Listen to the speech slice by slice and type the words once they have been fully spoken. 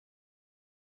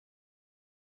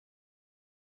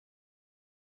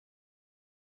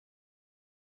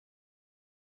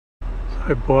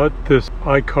I bought this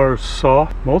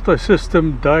iCARSOFT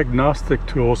multi-system diagnostic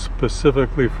tool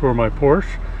specifically for my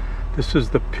Porsche. This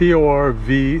is the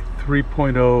Ver3.0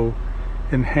 Ver3.0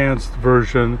 enhanced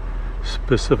version,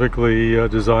 specifically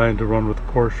designed to run with the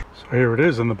Porsche. So here it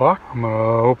is in the box. I'm going to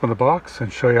open the box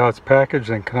and show you how it's packaged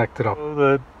and connect it up. So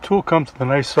the tool comes with a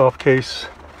nice soft case.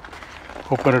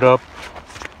 Open it up.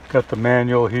 Got the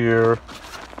manual here.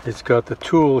 It's got the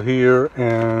tool here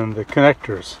and the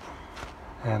connectors.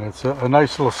 And it's a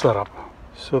nice little setup.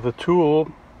 So the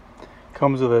tool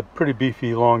comes with a pretty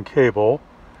beefy long cable.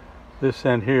 This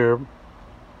end here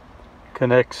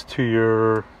connects to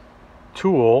your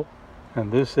tool,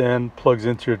 and this end plugs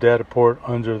into your data port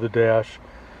under the dash.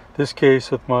 This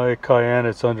case with my Cayenne,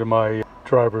 it's under my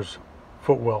driver's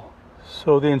footwell.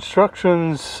 So the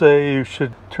instructions say you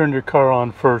should turn your car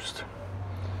on first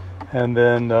and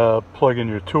then plug in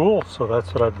your tool. So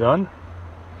that's what I've done.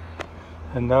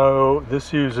 And now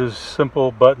this uses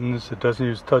simple buttons. It doesn't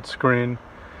use touch screen.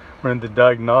 We're in the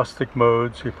diagnostic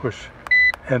mode, so you push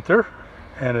enter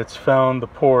and it's found the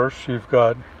Porsche. You've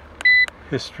got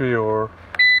history or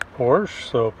Porsche,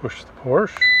 so push the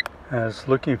Porsche and it's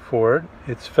looking for it.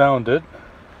 It's found it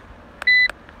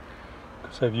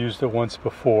because I've used it once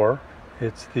before.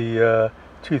 It's the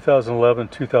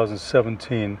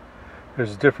 2011-2017.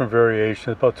 There's different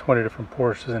variations, about 20 different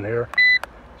Porsches in here.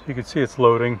 So you can see it's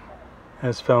loading.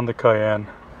 Has found the Cayenne.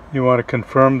 You want to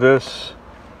confirm this.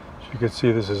 As you can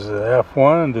see, this is the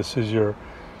F1. This is your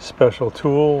special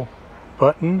tool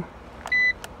button.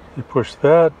 You push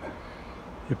that.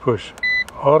 You push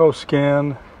auto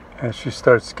scan, and she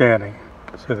starts scanning.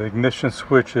 So the ignition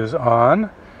switch is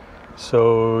on.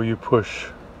 So you push,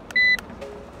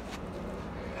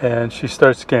 and she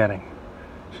starts scanning.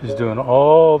 She's doing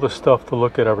all the stuff to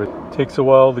look at everything. It takes a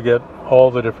while to get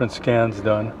all the different scans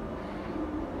done.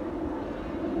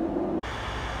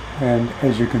 And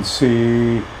as you can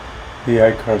see, the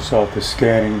iCARSOFT is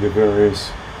scanning the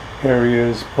various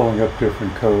areas, pulling up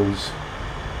different codes.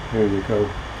 There you go.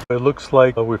 It looks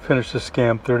like we finished the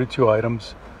scan, 32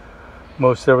 items.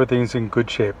 Most everything's in good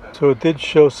shape. So it did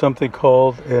show something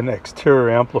called an exterior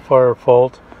amplifier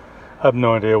fault. I have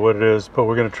no idea what it is, but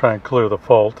we're going to try and clear the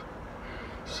fault.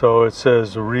 So it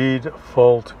says read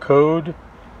fault code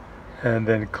and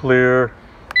then clear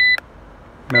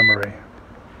memory.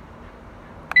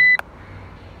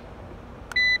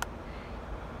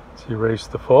 Erase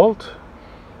the fault,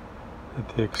 hit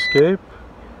the escape,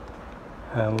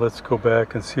 and let's go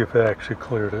back and see if it actually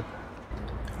cleared it.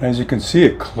 As you can see,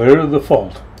 it cleared the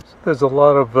fault. So there's a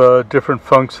lot of different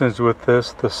functions with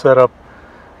this. The setup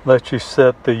lets you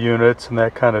set the units and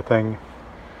that kind of thing.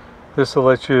 This will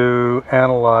let you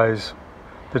analyze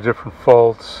the different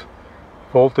faults.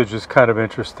 Voltage is kind of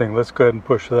interesting. Let's go ahead and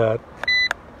push that.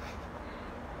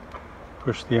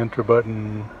 Push the enter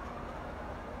button.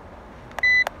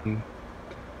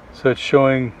 So it's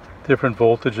showing different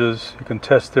voltages. You can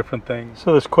test different things.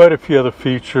 So there's quite a few other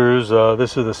features.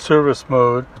 This is the service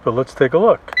mode, but let's take a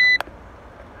look.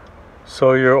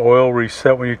 So your oil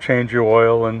reset when you change your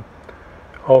oil and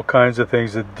all kinds of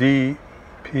things. The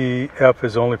DPF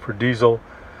is only for diesel.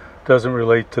 Doesn't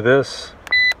relate to this.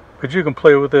 But you can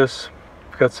play with this.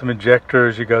 You've got some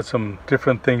injectors. You got some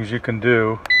different things you can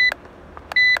do.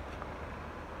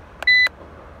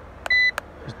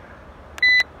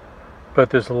 But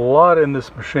there's a lot in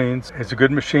this machine. It's a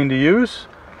good machine to use.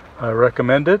 I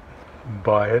recommend it.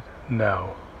 Buy it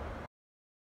now.